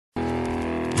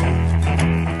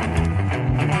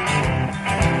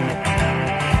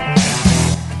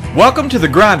Welcome to the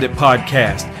Grind It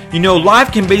Podcast. You know, life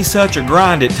can be such a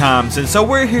grind at times, and so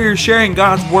we're here sharing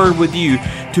God's Word with you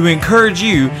to encourage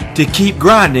you to keep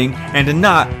grinding and to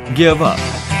not give up.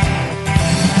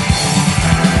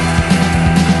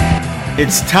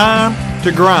 It's time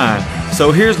to grind.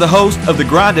 So here's the host of the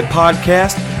Grind It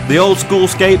Podcast, the old school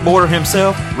skateboarder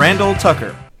himself, Randall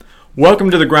Tucker. Welcome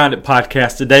to the Grind It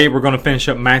Podcast. Today we're going to finish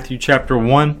up Matthew chapter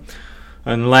 1.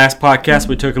 In the last podcast,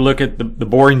 we took a look at the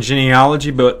boring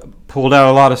genealogy, but pulled out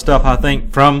a lot of stuff, I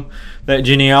think, from that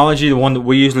genealogy, the one that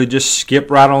we usually just skip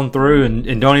right on through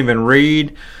and don't even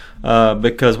read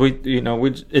because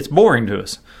it's boring to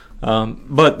us.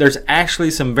 But there's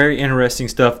actually some very interesting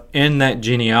stuff in that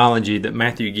genealogy that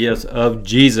Matthew gives of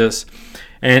Jesus.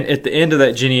 And at the end of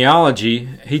that genealogy,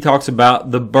 he talks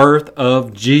about the birth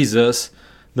of Jesus,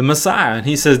 the Messiah. And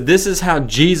he says, this is how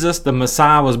Jesus, the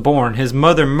Messiah, was born. His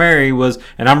mother Mary was,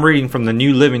 and I'm reading from the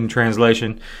New Living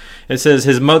Translation, it says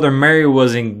his mother Mary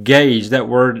was engaged. That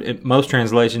word in most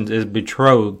translations is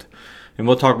betrothed. And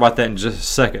we'll talk about that in just a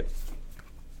second,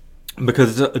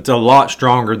 because it's a lot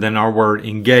stronger than our word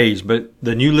engaged. But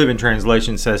the New Living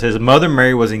Translation says his mother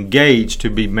Mary was engaged to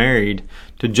be married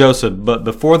to Joseph. But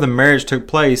before the marriage took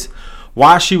place,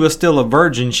 while she was still a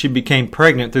virgin, she became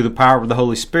pregnant through the power of the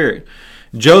Holy Spirit.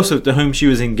 Joseph, to whom she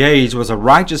was engaged, was a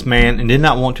righteous man and did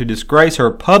not want to disgrace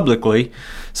her publicly,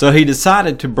 so he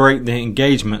decided to break the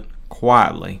engagement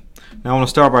quietly. Now I want to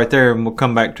start right there, and we'll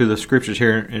come back to the scriptures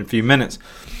here in a few minutes.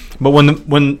 But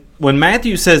when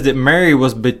Matthew says that Mary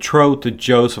was betrothed to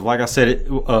Joseph, like I said,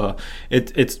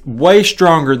 it's way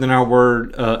stronger than our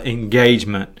word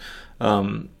engagement.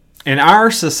 In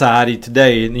our society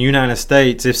today, in the United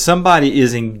States, if somebody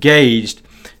is engaged,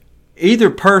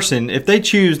 either person, if they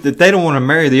choose that they don't want to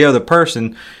marry the other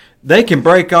person, they can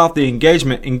break off the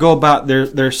engagement and go about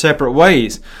their separate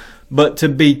ways. But to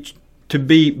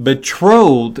be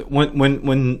betrothed,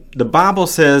 when the Bible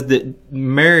says that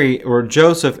Mary or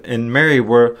Joseph and Mary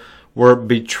were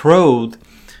betrothed,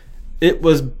 it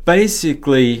was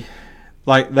basically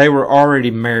like they were already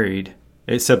married,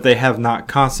 except they have not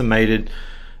consummated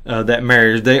that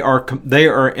marriage. They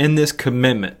are in this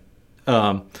commitment.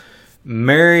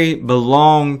 Mary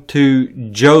belonged to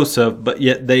Joseph, but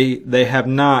yet they have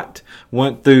not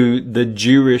went through the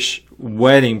Jewish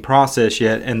wedding process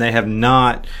yet, and they have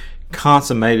not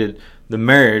consummated the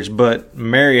marriage. But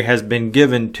Mary has been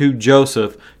given to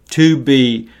Joseph to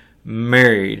be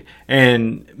married,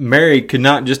 and Mary could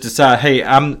not just decide, hey,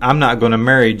 I'm not going to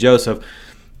marry Joseph,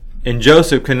 and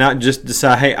Joseph could not just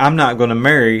decide, hey, I'm not going to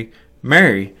marry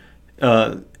Mary.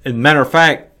 As a matter of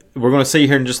fact, we're going to see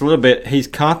here in just a little bit, he's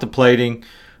contemplating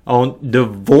on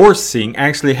divorcing,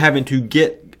 actually having to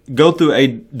go through a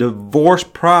divorce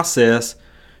process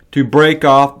to break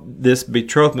off this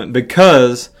betrothment,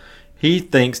 because he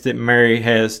thinks that Mary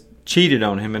has cheated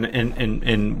on him.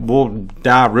 And we'll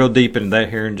dive real deep into that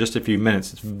here in just a few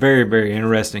minutes. It's very, very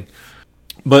interesting.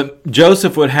 But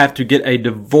Joseph would have to get a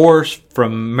divorce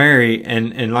from Mary,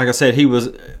 and like I said, he was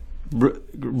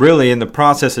really in the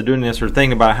process of doing this, or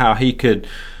thinking about how he could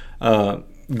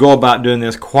go about doing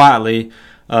this quietly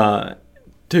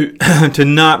to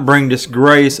not bring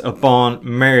disgrace upon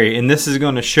Mary. And this is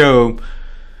going to show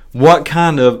what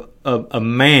kind of a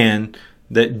man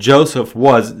that Joseph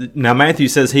was. Now Matthew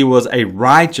says he was a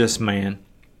righteous man,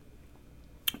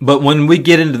 but when we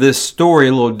get into this story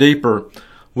a little deeper,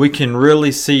 we can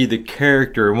really see the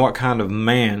character and what kind of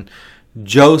man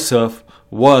Joseph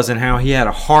was, and how he had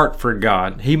a heart for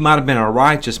God. He might have been a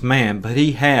righteous man, but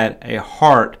he had a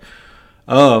heart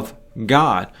of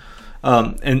God.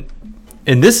 And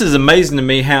this is amazing to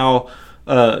me, how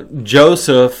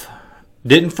Joseph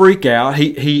didn't freak out.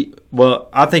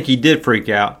 I think he did freak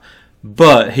out,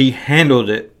 but he handled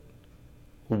it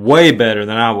way better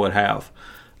than I would have,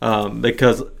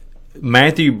 because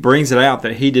Matthew brings it out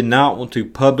that he did not want to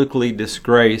publicly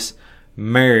disgrace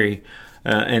Mary.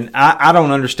 And I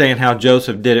don't understand how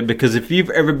Joseph did it, because if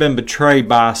you've ever been betrayed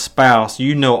by a spouse,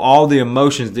 you know all the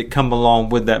emotions that come along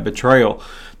with that betrayal.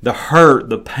 The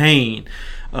hurt, the pain,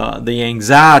 the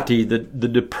anxiety, the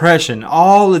depression,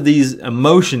 all of these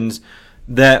emotions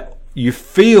that you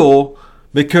feel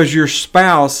because your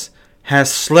spouse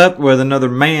has slept with another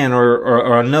man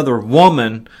or another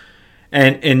woman.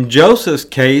 And in Joseph's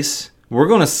case, we're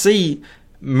going to see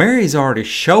Mary's already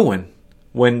showing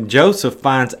when Joseph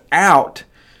finds out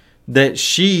that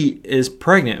she is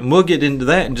pregnant. And we'll get into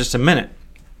that in just a minute.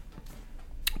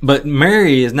 But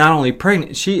Mary is not only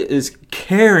pregnant, she is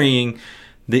carrying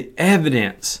the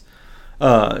evidence.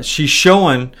 She's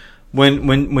showing,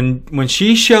 when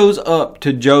she shows up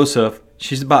to Joseph,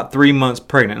 she's about 3 months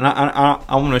pregnant. And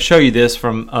I want to show you this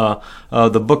from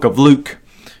the book of Luke.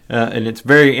 and it's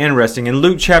very interesting. In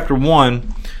Luke chapter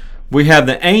 1, we have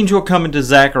the angel coming to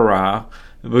Zechariah,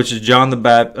 which is John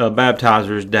the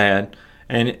Baptizer's dad,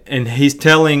 and he's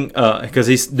telling, because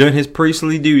he's doing his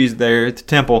priestly duties there at the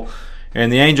temple,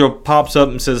 and the angel pops up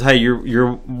and says, hey,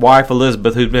 your wife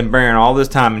Elizabeth, who's been barren all this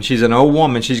time, and she's an old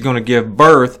woman, she's going to give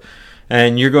birth,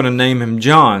 and you're going to name him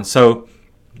John. So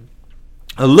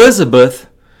Elizabeth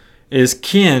is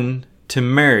kin to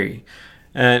Mary,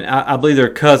 and I believe they're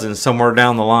cousins somewhere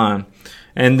down the line.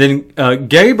 And then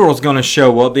Gabriel's going to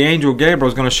show up, the angel Gabriel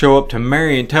is going to show up to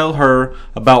Mary and tell her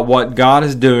about what God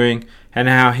is doing and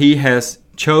how he has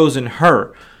chosen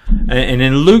her. And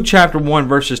in Luke chapter 1,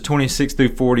 verses 26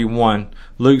 through 41,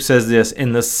 Luke says this,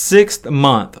 in the 6th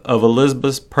month of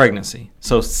Elizabeth's pregnancy.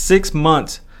 So 6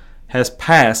 months has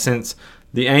passed since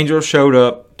the angel showed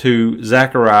up to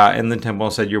Zechariah in the temple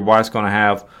and said, your wife's going to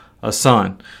have a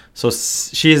son. So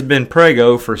she has been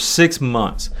preggo for 6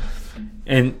 months.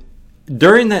 And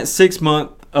during that 6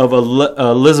 month of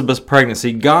Elizabeth's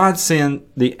pregnancy, God sent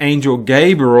the angel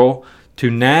Gabriel to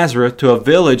Nazareth, to a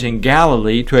village in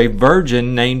Galilee, to a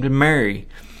virgin named Mary.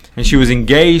 And she was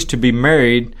engaged to be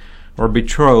married or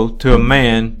betrothed to a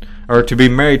man, or to be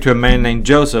married to a man named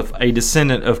Joseph, a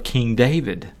descendant of King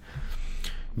David.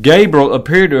 Gabriel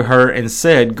appeared to her and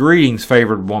said, greetings,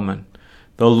 favored woman.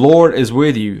 The Lord is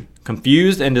with you.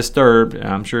 Confused and disturbed, and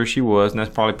I'm sure she was, and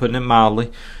that's probably putting it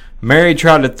mildly, Mary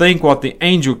tried to think what the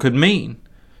angel could mean.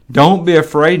 Don't be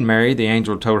afraid, Mary, the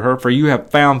angel told her, for you have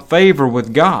found favor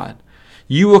with God.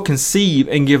 You will conceive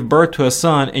and give birth to a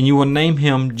son, and you will name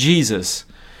him Jesus.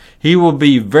 He will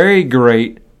be very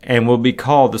great and will be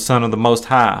called the Son of the Most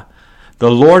High. The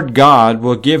Lord God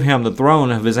will give him the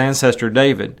throne of his ancestor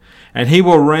David, and he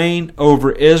will reign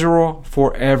over Israel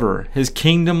forever. His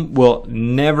kingdom will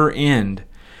never end.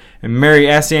 And Mary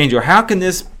asked the angel, How can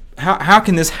this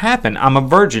happen? I'm a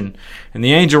virgin. And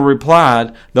the angel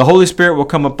replied, the Holy Spirit will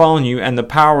come upon you, and the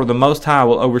power of the Most High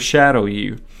will overshadow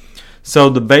you. So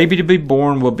the baby to be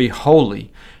born will be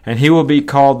holy, and he will be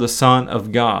called the Son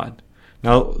of God.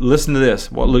 Now listen to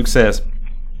this, what Luke says.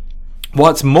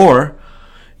 What's more,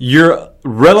 your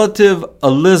relative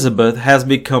Elizabeth has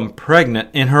become pregnant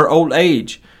in her old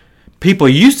age. People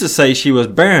used to say she was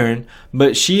barren,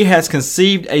 but she has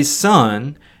conceived a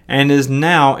son and is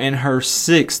now in her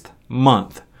 6th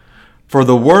month. For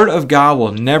the word of God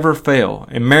will never fail.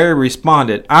 And Mary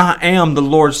responded, I am the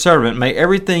Lord's servant. May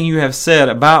everything you have said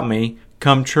about me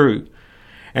come true.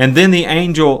 And then the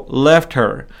angel left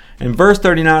her. And verse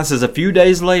 39 says, a few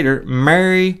days later,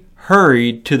 Mary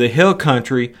hurried to the hill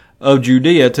country of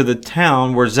Judea, to the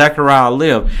town where Zechariah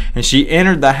lived. And she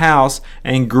entered the house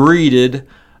and greeted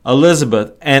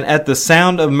Elizabeth. And at the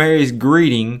sound of Mary's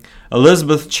greeting,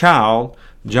 Elizabeth's child,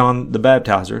 John the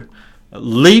Baptizer,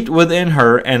 leaped within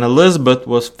her, and Elizabeth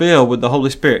was filled with the Holy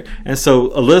Spirit. And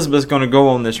so Elizabeth's going to go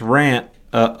on this rant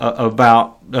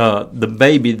about the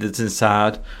baby that's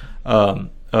inside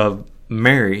of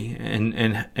Mary,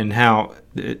 and how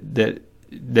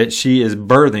that she is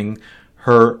birthing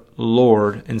her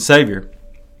Lord and Savior.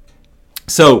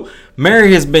 So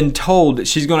Mary has been told that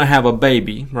she's going to have a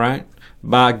baby, right,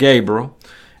 by Gabriel.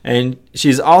 And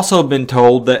she's also been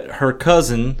told that her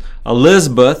cousin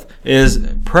Elizabeth is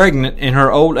pregnant in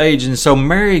her old age. And so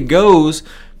Mary goes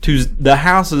to the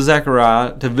house of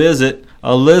Zechariah to visit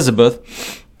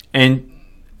Elizabeth. And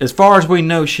as far as we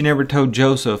know, she never told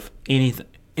Joseph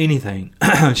anything.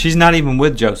 She's not even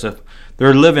with Joseph.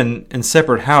 They're living in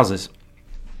separate houses.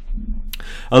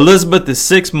 Elizabeth is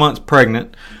 6 months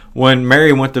pregnant when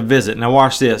Mary went to visit. Now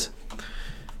watch this.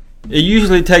 It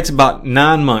usually takes about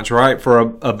 9 months, right, for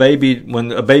a baby,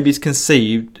 when a baby's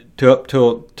conceived, to up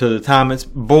to the time it's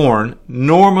born,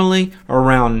 normally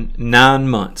around 9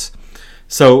 months.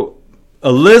 So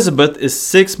Elizabeth is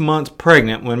 6 months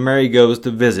pregnant when Mary goes to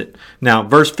visit. Now,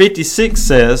 verse 56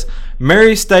 says,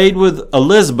 Mary stayed with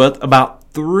Elizabeth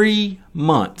about 3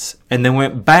 months and then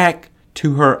went back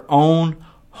to her own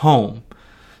home.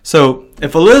 So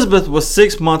if Elizabeth was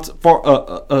 6 months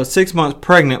 6 months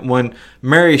pregnant when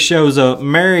Mary shows up,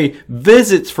 Mary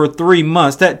visits for 3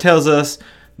 months. That tells us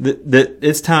that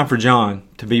it's time for John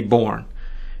to be born.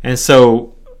 And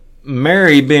so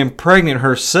Mary, being pregnant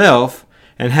herself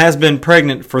and has been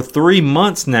pregnant for 3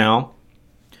 months now,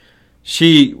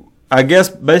 she, I guess,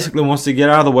 basically wants to get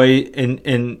out of the way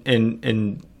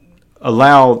and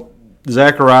allow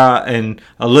Zechariah and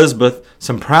Elizabeth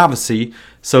some privacy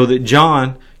so that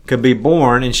John could be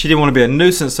born, and she didn't want to be a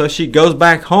nuisance, so she goes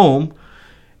back home,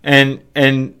 and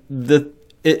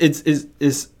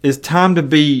it's time to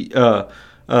be to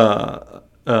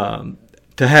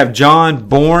have John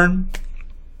born.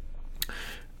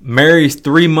 Mary's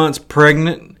 3 months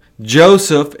pregnant.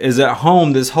 Joseph is at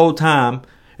home this whole time,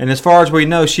 and as far as we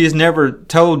know, she has never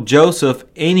told Joseph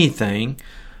anything.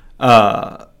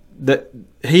 That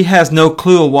he has no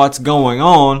clue of what's going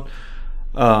on.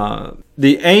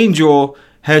 The angel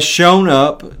has shown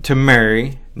up to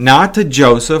Mary, not to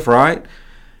Joseph, right?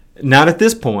 Not at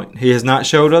this point. He has not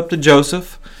showed up to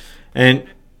Joseph. And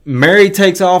Mary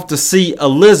takes off to see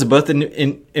Elizabeth,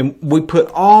 and we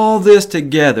put all this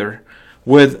together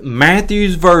with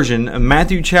Matthew's version of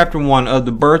Matthew chapter 1 of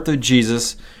the birth of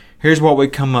Jesus. Here's what we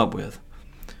come up with.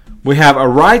 We have a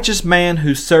righteous man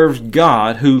who serves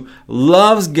God, who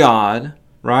loves God,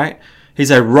 right?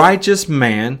 He's a righteous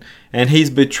man, and he's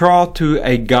betrothed to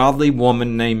a godly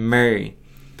woman named Mary.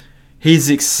 He's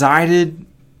excited,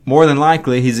 more than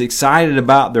likely, he's excited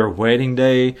about their wedding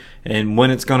day and when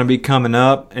it's going to be coming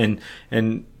up. And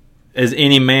as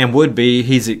any man would be,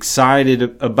 he's excited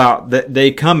about that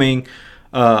day coming,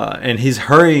 and he's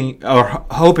hurrying or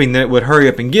hoping that it would hurry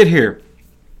up and get here.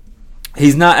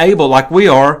 He's not able, like we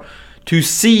are, to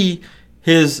see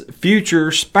his future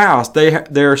spouse.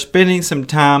 They're spending some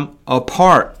time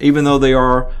apart, even though they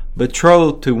are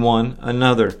betrothed to one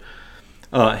another.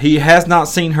 He has not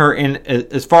seen her in,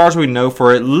 as far as we know,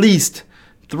 for at least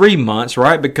 3 months,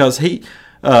 right? Because he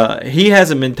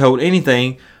hasn't been told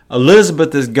anything.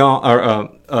 Elizabeth is gone,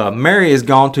 or Mary is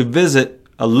gone to visit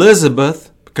Elizabeth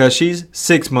because she's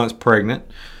 6 months pregnant,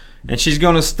 and she's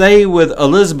going to stay with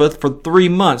Elizabeth for 3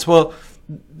 months. Well,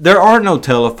 there are no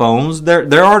telephones.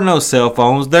 There are no cell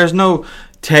phones. There's no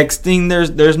texting.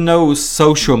 There's no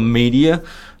social media,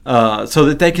 so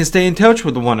that they can stay in touch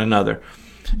with one another.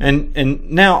 And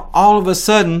now all of a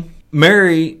sudden,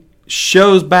 Mary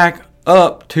shows back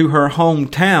up to her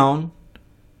hometown.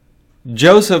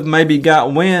 Joseph maybe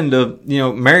got wind of,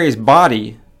 Mary's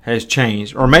body has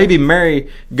changed, or maybe Mary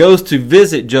goes to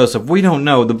visit Joseph. We don't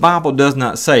know. The Bible does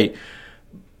not say.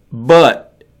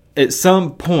 But at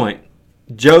some point,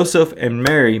 Joseph and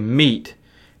Mary meet,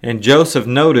 and Joseph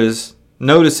notices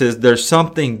there's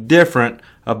something different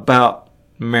about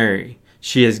Mary.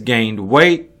 She has gained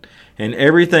weight, and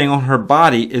everything on her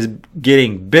body is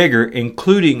getting bigger,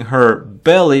 including her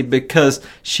belly, because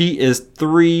she is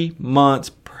 3 months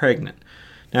pregnant.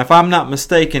 Now, if I'm not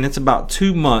mistaken, it's about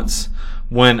 2 months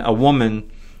when a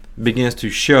woman begins to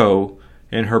show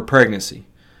in her pregnancy.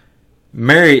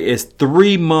 Mary is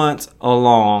 3 months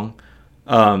along.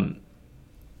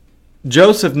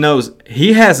 Joseph knows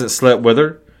he hasn't slept with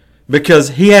her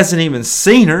because he hasn't even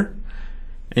seen her.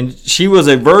 And she was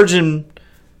a virgin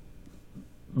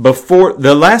before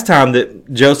the last time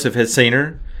that Joseph had seen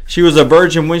her. She was a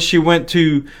virgin when she went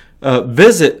to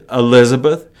visit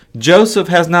Elizabeth. Joseph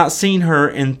has not seen her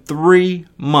in 3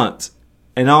 months.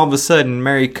 And all of a sudden,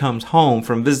 Mary comes home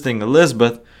from visiting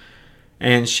Elizabeth,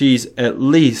 and she's at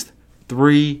least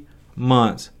 3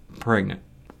 months pregnant.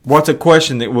 What's a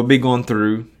question that will be going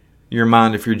through your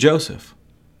mind if you're Joseph?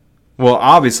 Well,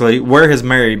 obviously, where has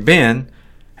Mary been,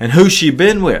 and who's she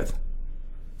been with?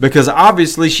 Because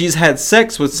obviously she's had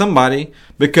sex with somebody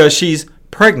because she's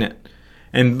pregnant.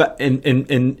 And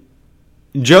in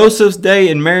Joseph's day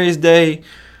and Mary's day,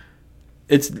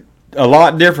 it's a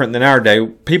lot different than our day.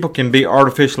 People can be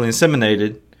artificially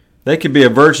inseminated. They could be a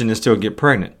virgin and still get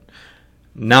pregnant.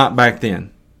 Not back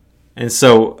then. And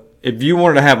so if you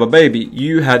wanted to have a baby,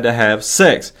 you had to have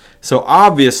sex. So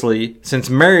obviously, since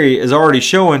Mary is already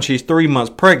showing she's 3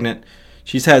 months pregnant,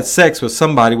 she's had sex with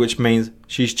somebody, which means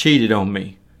she's cheated on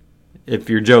me, if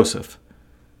you're Joseph.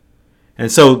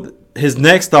 And so his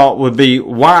next thought would be,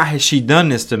 why has she done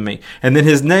this to me? And then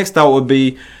his next thought would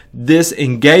be, this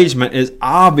engagement is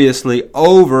obviously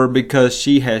over because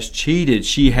she has cheated.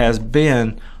 She has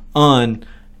been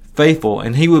unfaithful.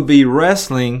 And he would be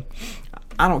wrestling.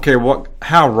 I don't care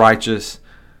how righteous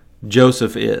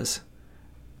Joseph is.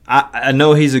 I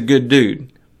know he's a good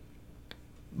dude.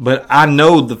 But I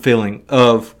know the feeling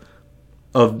of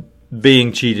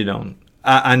being cheated on.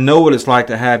 I know what it's like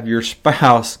to have your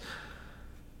spouse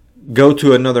go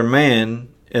to another man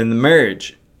in the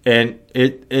marriage. And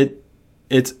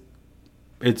it's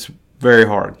very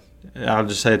hard. I'll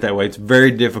just say it that way. It's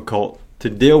very difficult to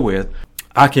deal with.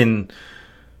 I can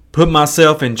put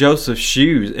myself in Joseph's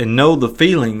shoes and know the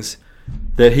feelings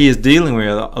that he is dealing with,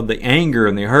 of the anger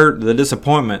and the hurt, the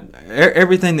disappointment,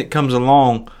 everything that comes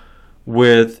along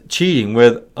with cheating,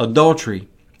 with adultery,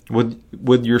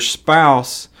 with your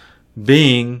spouse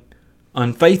being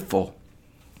unfaithful.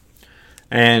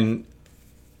 And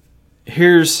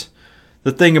here's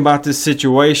the thing about this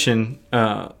situation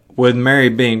with Mary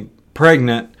being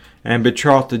pregnant and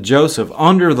betrothed to Joseph.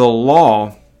 Under the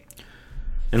law,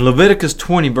 in Leviticus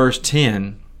 20 verse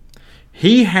 10,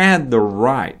 he had the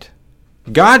right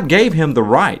God gave him the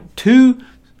right to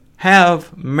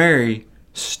have Mary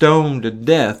stoned to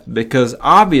death because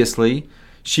obviously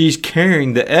she's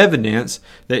carrying the evidence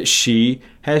that she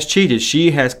has cheated.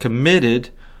 She has committed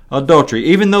adultery.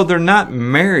 Even though they're not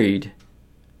married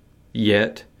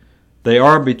yet, they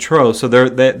are betrothed. So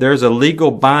there's a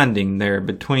legal binding there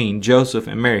between Joseph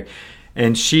and Mary.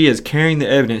 And she is carrying the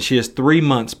evidence. She is 3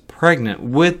 months pregnant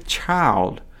with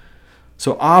child.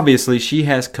 So obviously she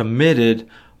has committed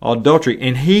adultery.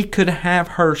 And he could have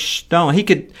her stoned. He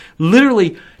could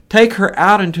literally take her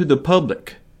out into the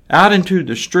public, out into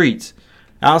the streets,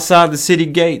 outside the city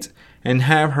gates, and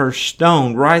have her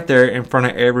stoned right there in front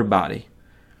of everybody.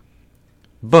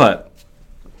 But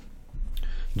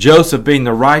Joseph, being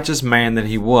the righteous man that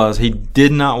he was, he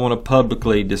did not want to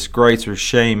publicly disgrace or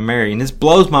shame Mary. And this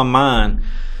blows my mind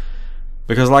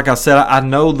because, like I said, I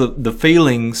know the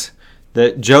feelings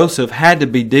that Joseph had to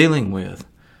be dealing with.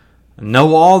 I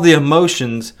know all the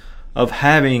emotions of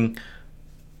having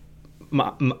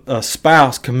a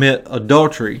spouse commit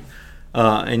adultery.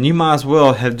 And you might as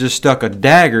well have just stuck a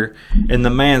dagger in the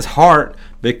man's heart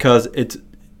because it's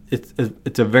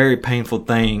a very painful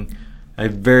thing, a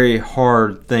very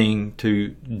hard thing to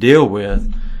deal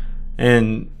with.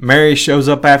 And Mary shows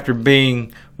up after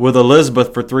being with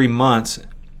Elizabeth for 3 months,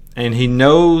 and he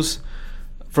knows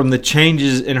from the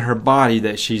changes in her body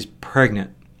that she's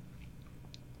pregnant.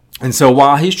 And so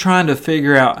while he's trying to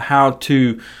figure out how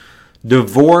to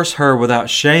divorce her without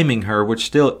shaming her, which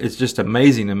still is just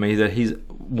amazing to me that he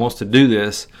wants to do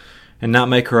this and not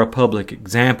make her a public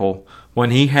example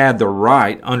when he had the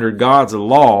right under God's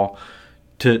law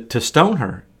to stone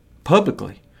her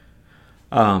publicly.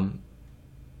 So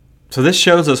this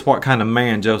shows us what kind of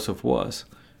man Joseph was,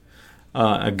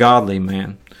 a godly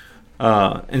man.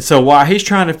 And so while he's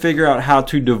trying to figure out how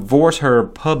to divorce her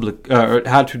privately,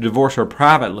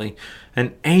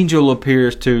 an angel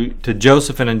appears to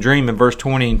Joseph in a dream in verse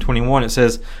 20 and 21. It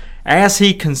says, as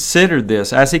he considered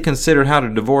how to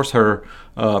divorce her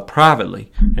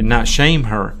privately and not shame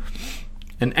her,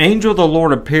 an angel of the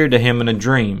Lord appeared to him in a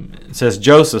dream. It says,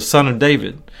 Joseph, son of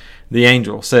David, the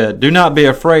angel said, do not be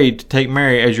afraid to take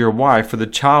Mary as your wife, for the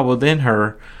child within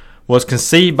her was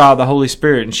conceived by the Holy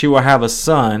Spirit, and she will have a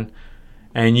son,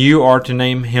 and you are to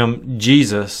name him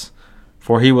Jesus,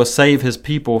 for he will save his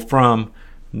people from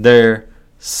their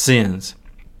sins.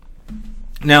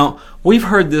 Now, we've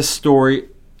heard this story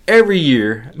every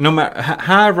year. No matter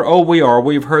however old we are,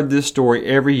 we've heard this story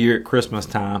every year at Christmas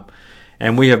time,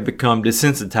 and we have become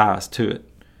desensitized to it.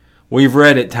 We've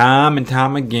read it time and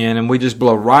time again, and we just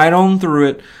blow right on through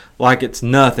it like it's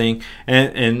nothing,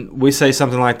 and we say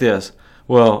something like this: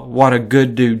 well, what a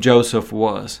good dude Joseph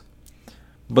was.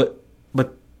 But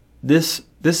this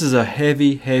is a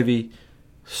heavy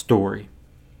story.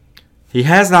 He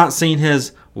has not seen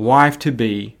his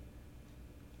wife-to-be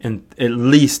in at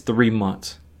least 3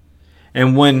 months.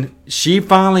 And when she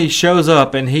finally shows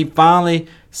up and he finally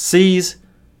sees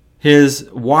his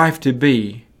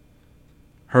wife-to-be,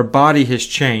 her body has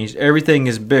changed. Everything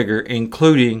is bigger,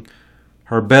 including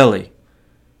her belly.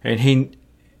 And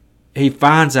he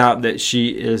finds out that she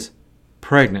is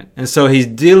pregnant. And so he's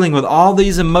dealing with all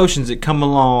these emotions that come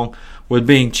along with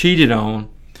being cheated on.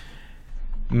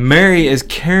 Mary is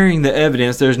carrying the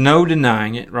evidence. There's no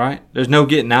denying it, right? There's no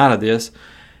getting out of this.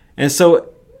 And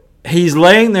so he's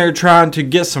laying there trying to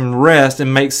get some rest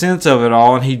and make sense of it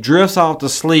all, and he drifts off to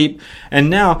sleep. And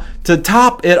now, to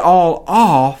top it all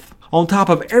off, on top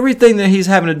of everything that he's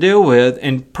having to deal with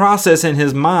and process in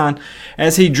his mind,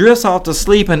 as he drifts off to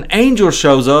sleep, an angel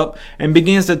shows up and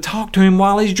begins to talk to him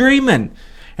while he's dreaming.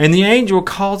 And the angel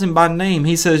calls him by name.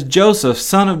 He says, Joseph,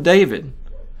 son of David.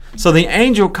 So the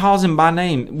angel calls him by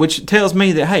name, which tells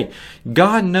me that, hey,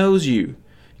 God knows you.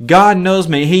 God knows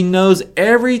me. He knows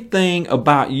everything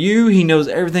about you. He knows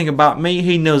everything about me.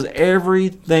 He knows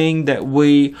everything that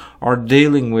we are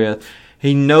dealing with.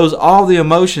 He knows all the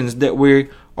emotions that we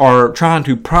are trying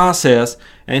to process,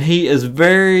 and he is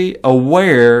very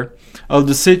aware of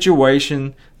the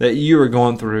situation that you are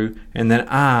going through and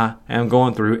that I am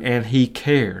going through, and he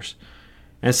cares.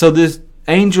 And so this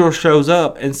angel shows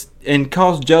up and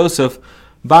calls Joseph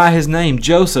by his name,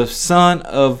 Joseph, son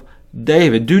of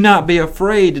David. Do not be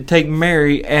afraid to take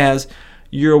Mary as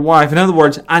your wife. In other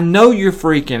words, I know you're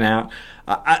freaking out.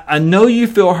 I know you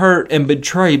feel hurt and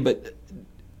betrayed, but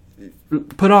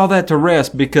put all that to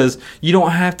rest because you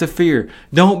don't have to fear.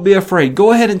 Don't be afraid.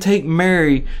 Go ahead and take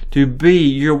Mary to be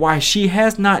your wife. She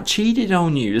has not cheated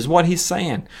on you, is what he's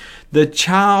saying. The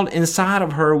child inside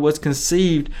of her was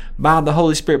conceived by the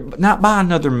Holy Spirit, but not by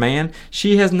another man.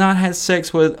 She has not had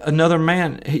sex with another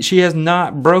man. She has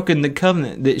not broken the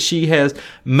covenant that she has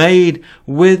made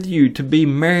with you to be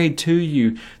married to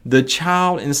you. The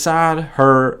child inside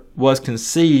her was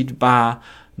conceived by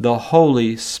the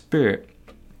Holy Spirit.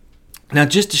 Now,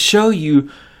 just to show you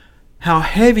how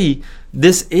heavy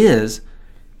this is,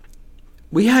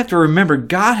 we have to remember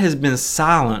God has been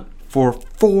silent for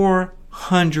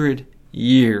 400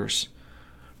 years.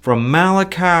 From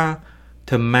Malachi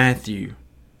to Matthew,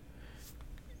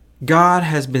 God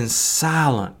has been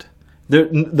silent.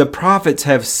 The prophets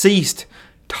have ceased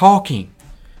talking.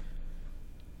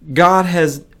 God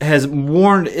has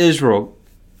warned Israel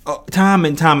time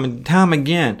and time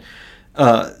again.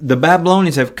 The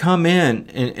Babylonians have come in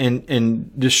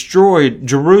and destroyed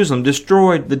Jerusalem,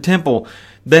 destroyed the temple.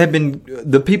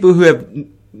 The people who have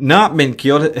not been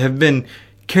killed have been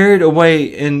carried away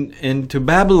into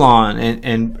Babylon,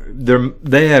 and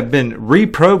they have been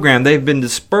reprogrammed. They've been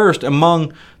dispersed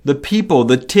among the people.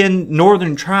 The 10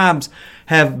 northern tribes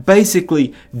have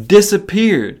basically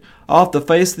disappeared off the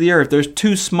face of the earth. There's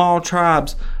 2 small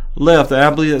tribes left. I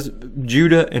believe that's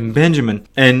Judah and Benjamin.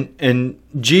 And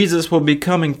Jesus will be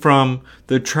coming from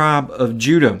the tribe of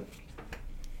Judah.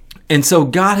 And so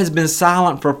God has been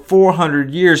silent for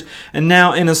 400 years. And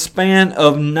now in a span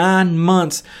of 9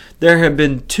 months, there have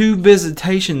been 2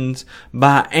 visitations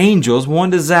by angels,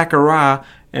 one to Zechariah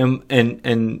and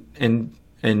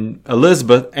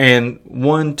Elizabeth, and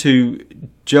one to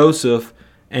Joseph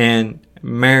and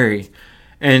Mary.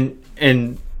 And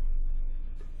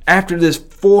after this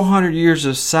 400 years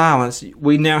of silence,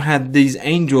 we now have these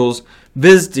angels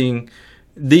visiting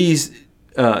these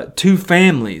 2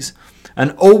 families.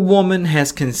 An old woman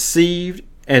has conceived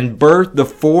and birthed the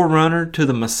forerunner to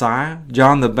the Messiah,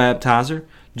 John the Baptizer,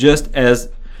 just as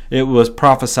it was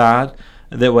prophesied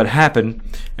that would happen.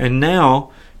 And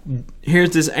now,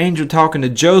 here's this angel talking to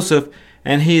Joseph,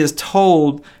 and he is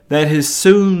told that his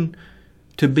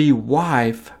soon-to-be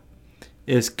wife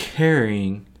is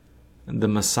carrying the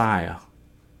Messiah.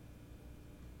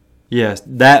 Yes,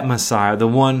 that Messiah, the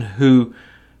one who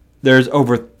there's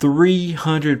over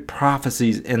 300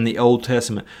 prophecies in the Old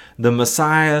Testament. The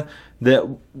Messiah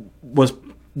that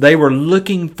they were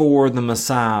looking for the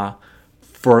Messiah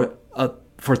for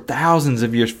thousands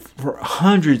of years, for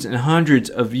hundreds and hundreds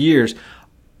of years.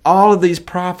 All of these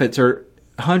prophets are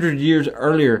 100 years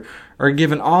earlier are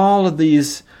given all of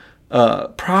these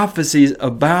prophecies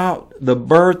about the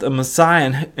birth of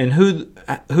Messiah and who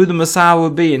the Messiah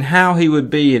would be and how he would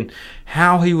be and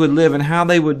how he would live and how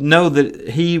they would know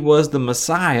that he was the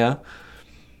Messiah.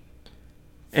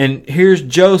 And here's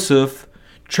Joseph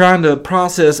trying to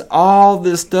process all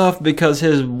this stuff because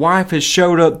his wife has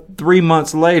showed up 3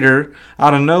 months later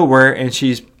out of nowhere, and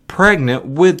she's pregnant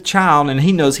with child, and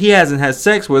he knows he hasn't had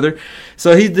sex with her.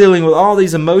 So he's dealing with all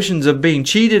these emotions of being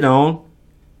cheated on.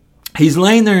 He's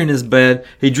laying there in his bed.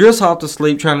 He drifts off to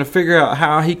sleep trying to figure out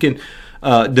how he can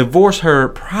divorce her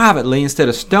privately instead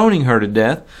of stoning her to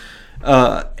death.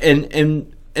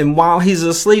 And while he's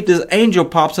asleep, this angel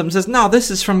pops up and says, "No,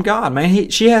 this is from God, man.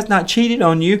 She has not cheated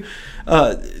on you.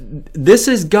 This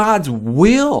is God's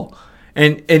will."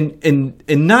 And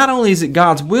not only is it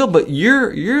God's will, but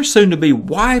your soon-to-be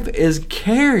wife is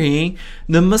carrying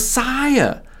the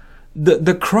Messiah,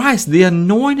 the Christ, the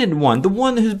anointed one, the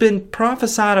one who's been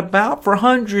prophesied about for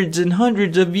hundreds and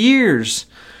hundreds of years,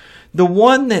 the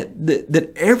one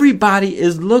that everybody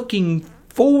is looking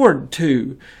forward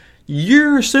to.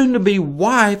 Your soon-to-be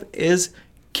wife is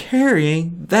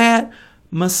carrying that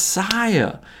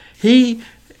Messiah.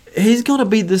 He's going to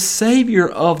be the Savior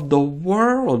of the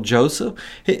world, Joseph.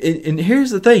 And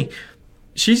here's the thing.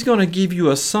 She's going to give you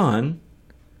a son,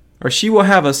 or she will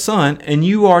have a son, and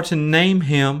you are to name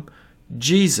him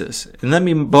Jesus. And let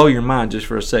me blow your mind just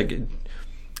for a second.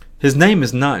 His name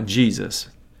is not Jesus.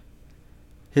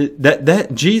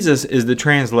 That Jesus is the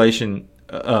translation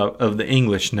of the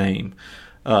English name.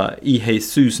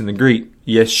 Jesus in the Greek,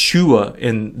 Yeshua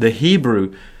in the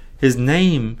Hebrew. His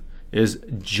name is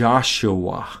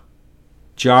Joshua.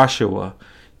 Joshua.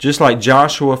 Just like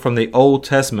Joshua from the Old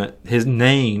Testament, his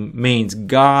name means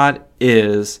God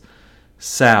is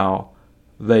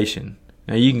salvation.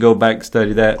 Now you can go back and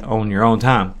study that on your own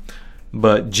time.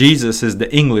 But Jesus is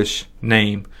the English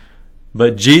name.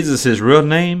 But Jesus' real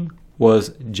name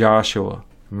was Joshua.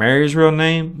 Mary's real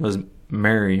name was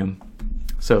Miriam.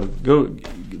 So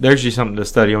there's you something to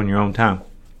study on your own time.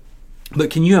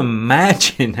 But can you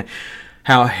imagine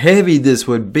how heavy this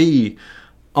would be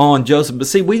on Joseph? But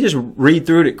see, we just read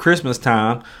through it at Christmas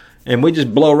time, And we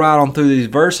just blow right on through these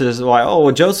verses like, oh,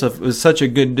 well, Joseph was such a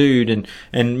good dude,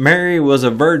 and Mary was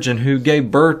a virgin who gave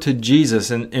birth to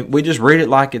Jesus, and we just read it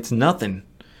like it's nothing.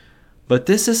 But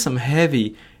this is some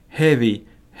heavy, heavy,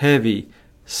 heavy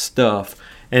stuff.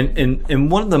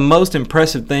 And one of the most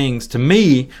impressive things to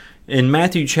me in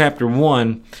Matthew chapter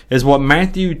 1 is what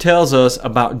Matthew tells us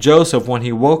about Joseph when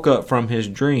he woke up from his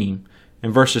dream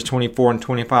in verses 24 and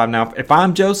 25. Now, if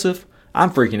I'm Joseph,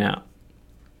 I'm freaking out.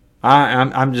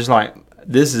 I'm just like,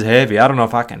 this is heavy. I don't know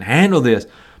if I can handle this.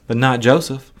 But not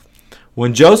Joseph.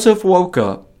 When Joseph woke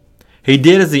up, he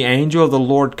did as the angel of the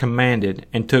Lord commanded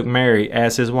and took Mary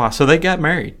as his wife. So they got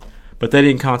married, but they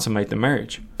didn't consummate the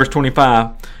marriage. Verse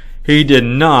 25, he did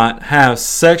not have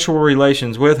sexual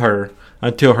relations with her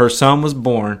until her son was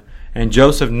born, and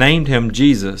Joseph named him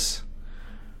Jesus.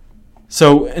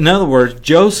 So, in other words,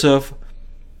 Joseph,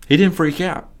 he didn't freak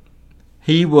out.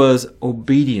 He was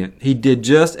obedient. He did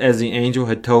just as the angel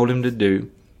had told him to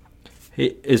do.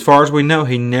 As far as we know,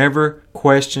 he never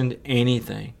questioned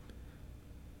anything.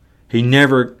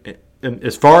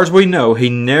 As far as we know, he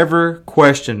never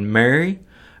questioned Mary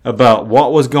about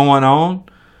what was going on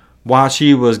while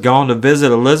she was gone to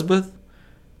visit Elizabeth.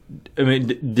 I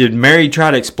mean, did Mary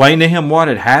try to explain to him what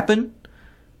had happened?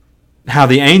 How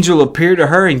the angel appeared to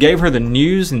her and gave her the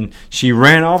news, and she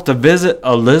ran off to visit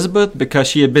Elizabeth because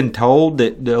she had been told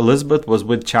that Elizabeth was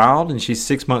with child and she's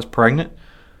 6 months pregnant?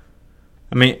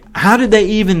 I mean, how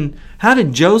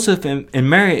did Joseph and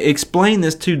Mary explain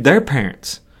this to their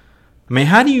parents? I mean,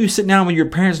 how do you sit down with your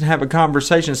parents and have a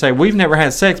conversation and say, we've never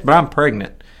had sex, but I'm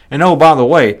pregnant. And oh, by the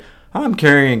way, I'm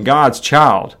carrying God's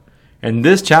child. And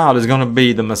this child is going to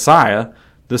be the Messiah,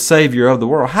 the Savior of the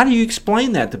world. How do you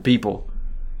explain that to people?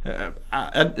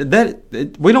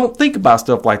 We don't think about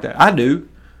stuff like that. I do.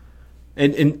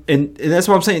 And that's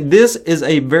what I'm saying. This is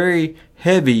a very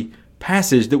heavy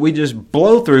passage that we just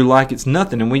blow through like it's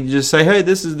nothing. And we just say, hey,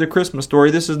 this is the Christmas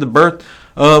story. This is the birth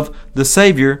of the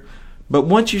Savior. But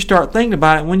once you start thinking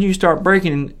about it, when you start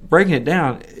breaking it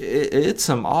down, it's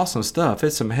some awesome stuff.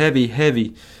 It's some heavy,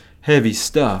 heavy, heavy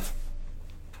stuff.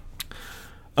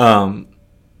 And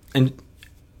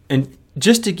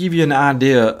just to give you an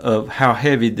idea of how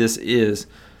heavy this is,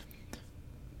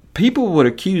 people would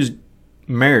accuse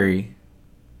Mary.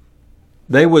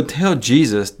 They would tell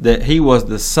Jesus that he was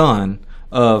the son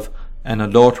of an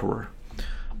adulterer.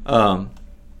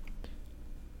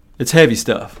 It's heavy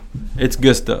stuff. It's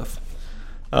good stuff.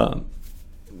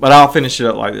 But I'll finish it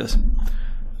up like this.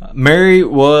 Mary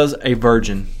was a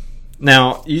virgin.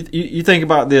 Now, you think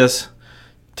about this.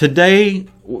 Today,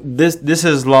 this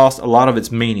has lost a lot of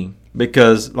its meaning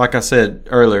because, like I said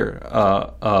earlier,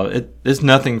 it's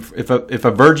nothing. If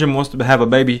a virgin wants to have a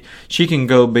baby, she can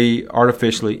go be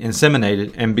artificially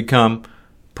inseminated and become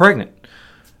pregnant.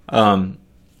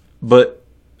 But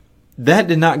that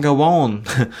did not go on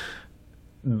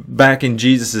back in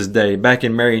Jesus' day, back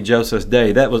in Mary and Joseph's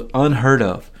day. That was unheard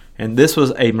of. And this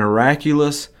was a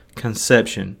miraculous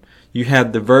conception. You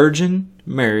have the Virgin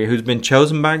Mary, who's been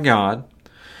chosen by God.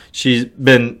 She's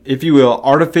been, if you will,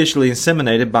 artificially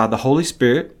inseminated by the Holy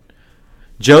Spirit.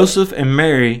 Joseph and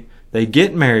Mary, they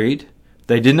get married.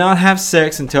 They did not have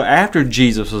sex until after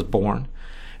Jesus was born.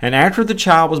 And after the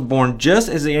child was born, just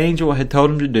as the angel had told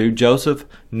him to do, Joseph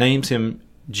names him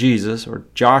Jesus or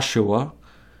Joshua.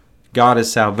 God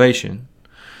is salvation.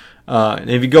 And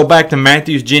if you go back to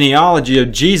Matthew's genealogy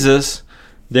of Jesus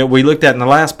that we looked at in the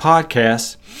last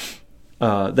podcast,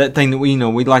 that thing that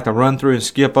we'd like to run through and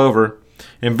skip over.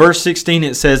 In verse 16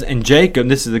 it says, and Jacob,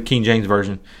 this is the King James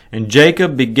Version, and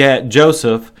Jacob begat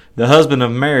Joseph, the husband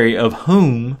of Mary, of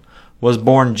whom was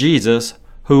born Jesus,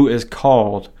 who is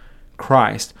called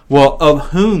Christ. Well, of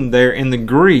whom there in the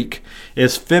Greek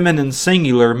is feminine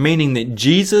singular, meaning that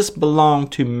Jesus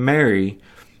belonged to Mary,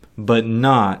 but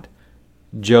not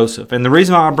Joseph. And the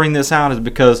reason why I bring this out is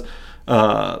because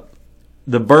the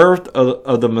birth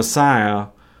of the Messiah,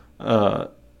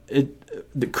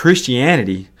 the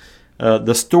Christianity,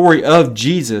 the story of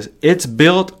Jesus, it's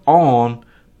built on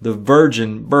the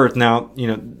virgin birth. Now,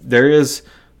 there is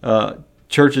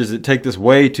churches that take this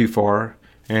way too far,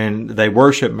 and they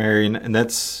worship Mary, and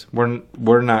that's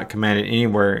we're not commanded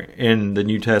anywhere in the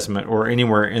New Testament or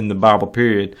anywhere in the Bible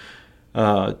period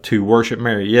to worship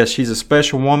Mary. Yes, she's a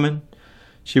special woman.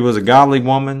 She was a godly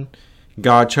woman.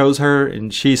 God chose her,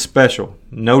 and she's special,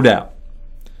 no doubt.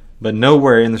 But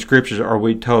nowhere in the Scriptures are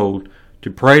we told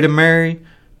to pray to Mary,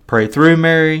 pray through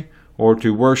Mary, or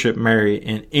to worship Mary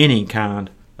in any kind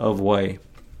of way.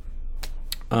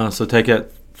 So take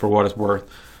that for what it's worth.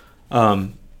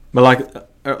 But like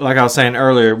I was saying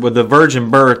earlier, with the virgin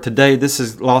birth, today this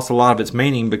has lost a lot of its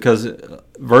meaning because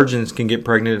virgins can get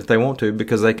pregnant if they want to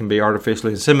because they can be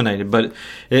artificially inseminated. But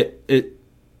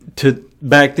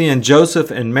back then,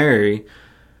 Joseph and Mary,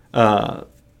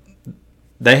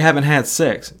 they haven't had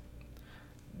sex.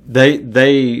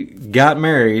 They got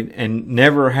married and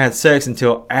never had sex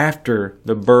until after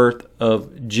the birth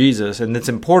of Jesus. And it's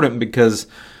important because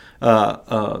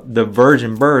the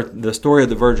virgin birth, the story of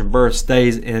the virgin birth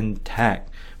stays intact,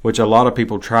 which a lot of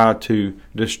people try to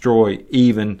destroy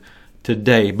even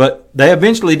today. But they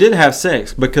eventually did have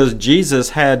sex because Jesus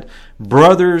had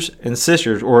brothers and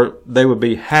sisters, or they would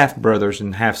be half brothers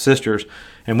and half sisters.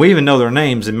 And we even know their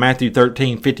names in Matthew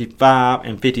 13:55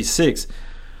 and 56.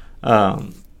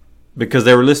 Because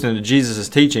they were listening to Jesus'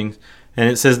 teachings, and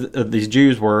it says these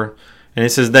Jews were, and it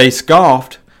says they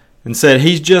scoffed and said,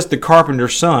 "He's just the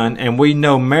carpenter's son, and we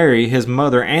know Mary, his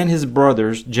mother, and his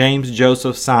brothers, James,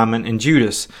 Joseph, Simon, and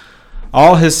Judas.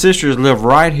 All his sisters live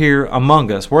right here among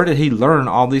us." Where did he learn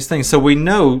all these things? So we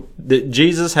know that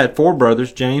Jesus had 4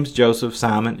 brothers, James, Joseph,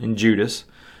 Simon, and Judas.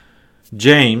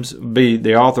 James be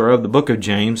the author of the book of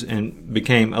James and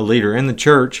became a leader in the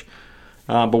church.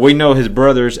 But we know his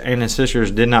brothers and his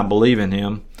sisters did not believe in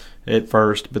him at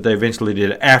first, but they eventually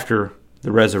did after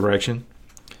the resurrection.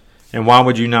 And why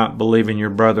would you not believe in your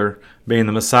brother being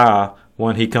the Messiah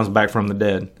when he comes back from the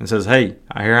dead and says, "Hey,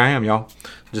 here I am, y'all,"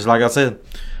 just like I said.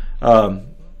 But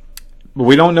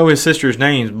we don't know his sisters'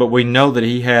 names, but we know that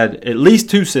he had at least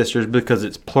 2 sisters because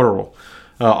it's plural.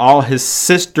 All his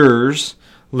sisters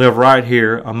live right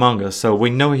here among us. So we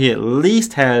know he at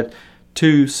least had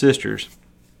 2 sisters.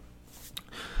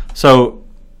 So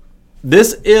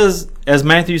this is, as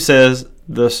Matthew says,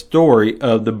 the story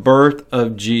of the birth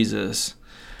of Jesus.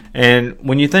 And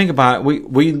when you think about it,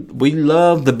 we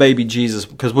love the baby Jesus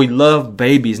because we love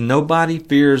babies. Nobody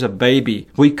fears a baby.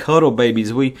 We cuddle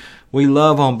babies. We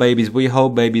love on babies. We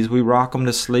hold babies. We rock them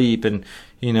to sleep, and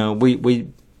we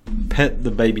pet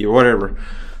the baby or whatever.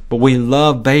 But we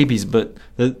love babies. But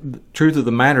the truth of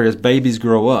the matter is, babies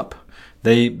grow up.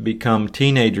 They become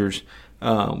teenagers.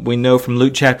 We know from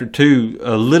Luke chapter 2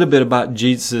 a little bit about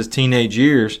Jesus' teenage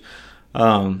years,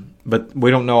 but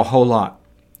we don't know a whole lot.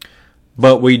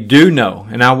 But we do know,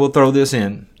 and I will throw this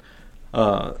in,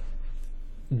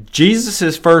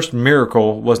 Jesus' first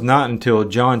miracle was not until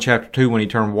John chapter 2 when he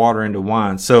turned water into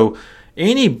wine. So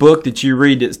any book that you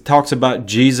read that talks about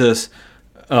Jesus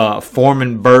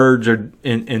forming birds or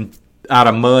out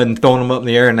of mud and throwing them up in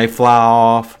the air and they fly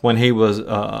off when he was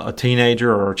a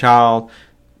teenager or a child,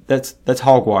 that's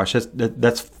hogwash.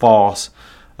 That's false.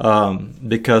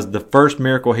 Because the first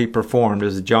miracle he performed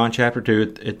is John chapter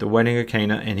 2 at the wedding of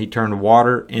Cana, and he turned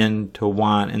water into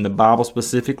wine. And the Bible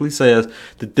specifically says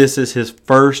that this is his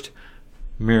first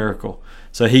miracle.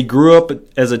 So he grew up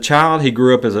as a child. He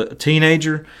grew up as a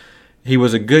teenager. He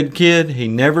was a good kid. He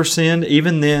never sinned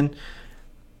even then.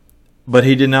 But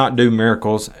he did not do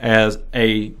miracles as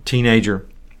a teenager.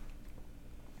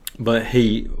 But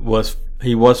he was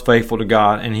faithful to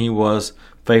God, and he was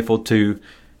faithful to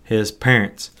his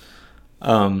parents.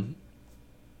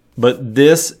 But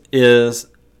this is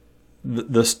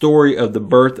the story of the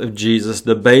birth of Jesus.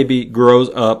 The baby grows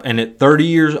up, and at 30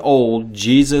 years old,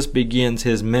 Jesus begins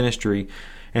his ministry.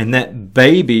 And that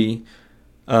baby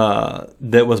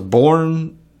that was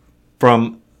born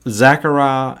from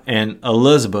Zachariah and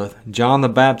Elizabeth, John the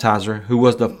Baptizer, who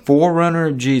was the forerunner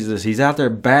of Jesus, he's out there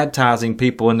baptizing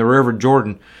people in the River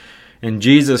Jordan. And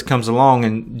Jesus comes along,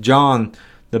 and John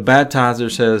the Baptizer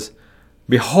says,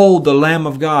 "Behold the Lamb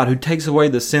of God who takes away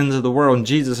the sins of the world." And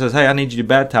Jesus says, "Hey, I need you to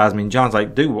baptize me." And John's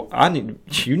like, "Dude,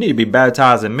 you need to be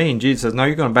baptizing me." And Jesus says, "No,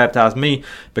 you're going to baptize me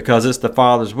because it's the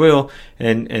Father's will,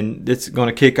 and it's going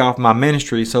to kick off my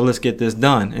ministry, so let's get this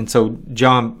done." And so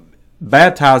John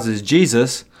baptizes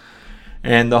Jesus,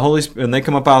 and the Holy Spirit, and they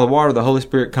come up out of the water, the Holy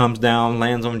Spirit comes down,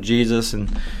 lands on Jesus,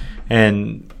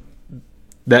 and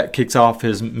that kicks off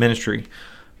his ministry.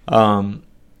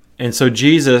 And so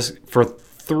Jesus, for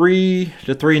 3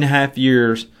 to 3.5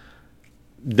 years,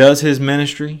 does his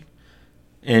ministry,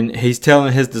 and he's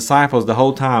telling his disciples the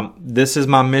whole time, "This is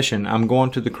my mission. I'm going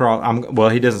to the cross."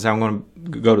 He doesn't say I'm going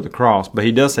to go to the cross, but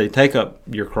he does say, "Take up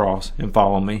your cross and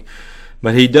follow me."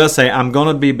 But he does say, "I'm going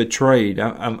to be betrayed.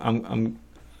 I'm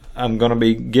going to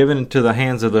be given into the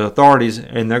hands of the authorities,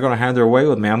 and they're going to have their way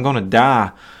with me. I'm going to die,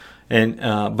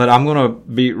 but I'm going to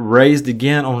be raised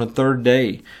again on the 3rd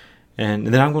day. And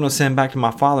then I'm going to send back to my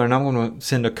Father, and I'm going to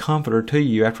send a comforter to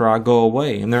you after I go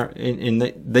away." And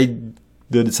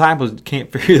the disciples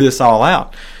can't figure this all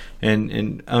out,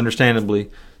 and understandably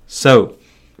so.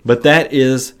 But that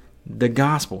is the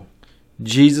gospel: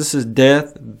 Jesus'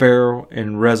 death, burial,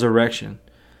 and resurrection.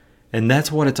 And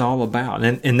that's what it's all about.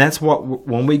 And that's what,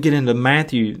 when we get into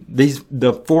Matthew,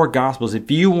 the four Gospels, if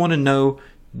you want to know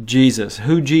Jesus,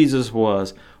 who Jesus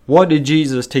was, what did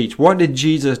Jesus teach, what did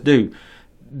Jesus do,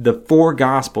 the four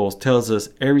Gospels tells us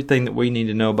everything that we need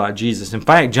to know about Jesus. In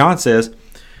fact, John says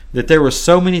that there were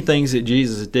so many things that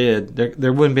Jesus did,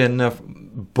 there wouldn't be enough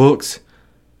books.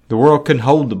 The world couldn't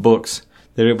hold the books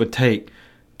that it would take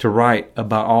to write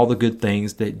about all the good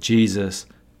things that Jesus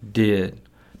did.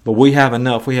 But we have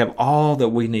enough. We have all that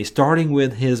we need, starting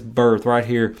with his birth right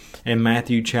here in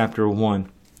Matthew chapter 1.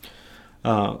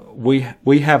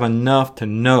 We have enough to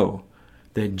know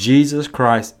that Jesus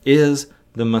Christ is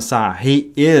the Messiah.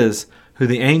 He is who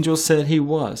the angels said he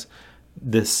was,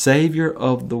 the Savior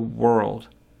of the world.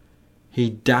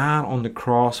 He died on the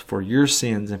cross for your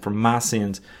sins and for my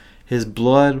sins. His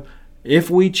blood, if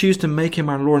we choose to make him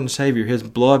our Lord and Savior, his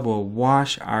blood will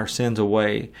wash our sins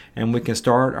away, and we can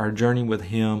start our journey with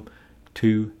him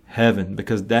to heaven,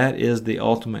 because that is the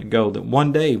ultimate goal. That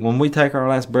one day, when we take our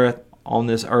last breath on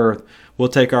this earth, we'll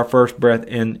take our first breath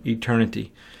in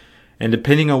eternity. And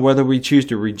depending on whether we choose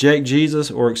to reject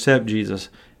Jesus or accept Jesus,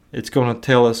 it's going to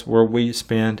tell us where we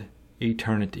spend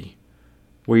eternity.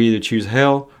 We either choose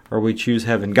hell or we choose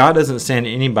heaven. God doesn't send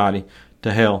anybody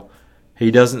to hell.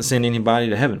 He doesn't send anybody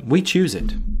to heaven. We choose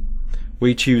it.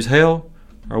 We choose hell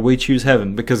or we choose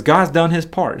heaven, because God's done his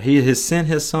part. He has sent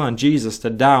his son, Jesus,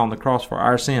 to die on the cross for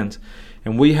our sins.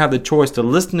 And we have the choice to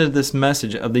listen to this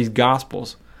message of these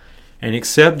Gospels and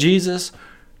accept Jesus,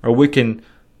 or we can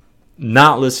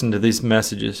not listen to these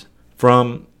messages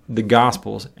from the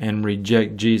Gospels and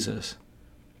reject Jesus.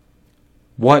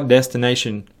 What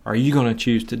destination are you going to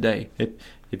choose today?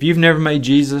 If you've never made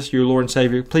Jesus your Lord and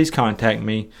Savior, please contact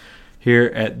me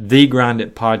here at The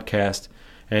Grounded Podcast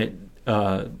at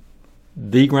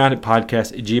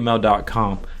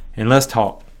thegroundedpodcast@gmail.com, and let's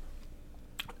talk.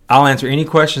 I'll answer any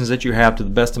questions that you have to the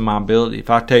best of my ability. If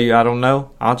I tell you I don't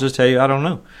know, I'll just tell you I don't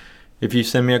know. If you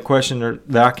send me a question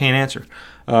that I can't answer,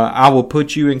 I will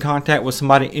put you in contact with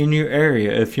somebody in your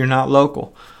area, if you're not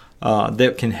local,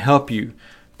 that can help you,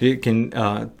 that can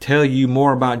tell you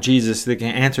more about Jesus, that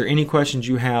can answer any questions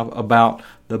you have about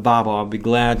the Bible. I'll be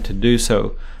glad to do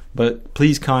so. But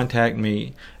please contact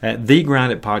me at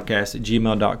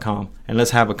thegroundedpodcast@gmail.com, and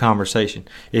let's have a conversation.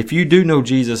 If you do know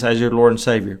Jesus as your Lord and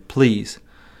Savior, please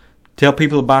tell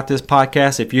people about this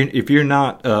podcast. If you're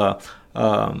not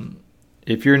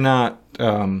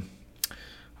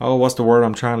what's the word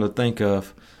I'm trying to think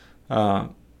of?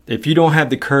 If you don't have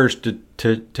the courage to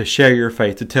share your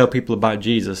faith, to tell people about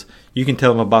Jesus, you can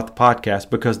tell them about the podcast,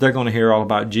 because they're going to hear all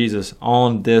about Jesus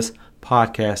on this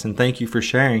podcast. And thank you for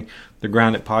sharing the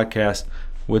Grounded Podcast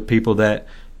with people that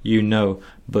you know.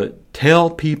 But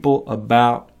tell people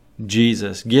about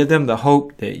Jesus. Give them the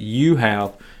hope that you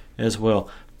have as well.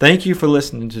 Thank you for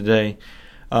listening today.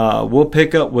 We'll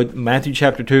pick up with Matthew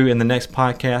chapter 2 in the next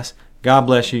podcast. God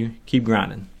bless you. Keep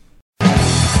grinding.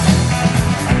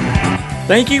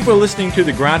 Thank you for listening to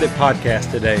the Grounded Podcast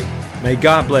today. May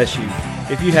God bless you.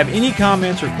 If you have any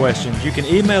comments or questions, you can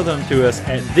email them to us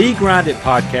at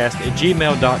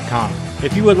thegroundedpodcast@gmail.com.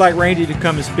 If you would like Randy to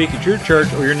come and speak at your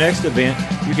church or your next event,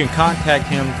 you can contact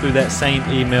him through that same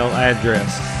email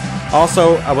address.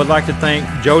 Also, I would like to thank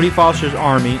Jody Foster's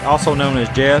Army, also known as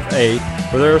JFA,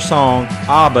 for their song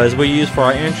Abba, as we use for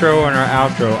our intro and our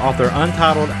outro off their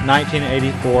untitled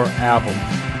 1984 album.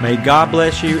 May God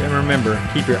bless you, and remember,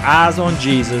 keep your eyes on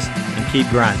Jesus and keep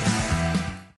grinding.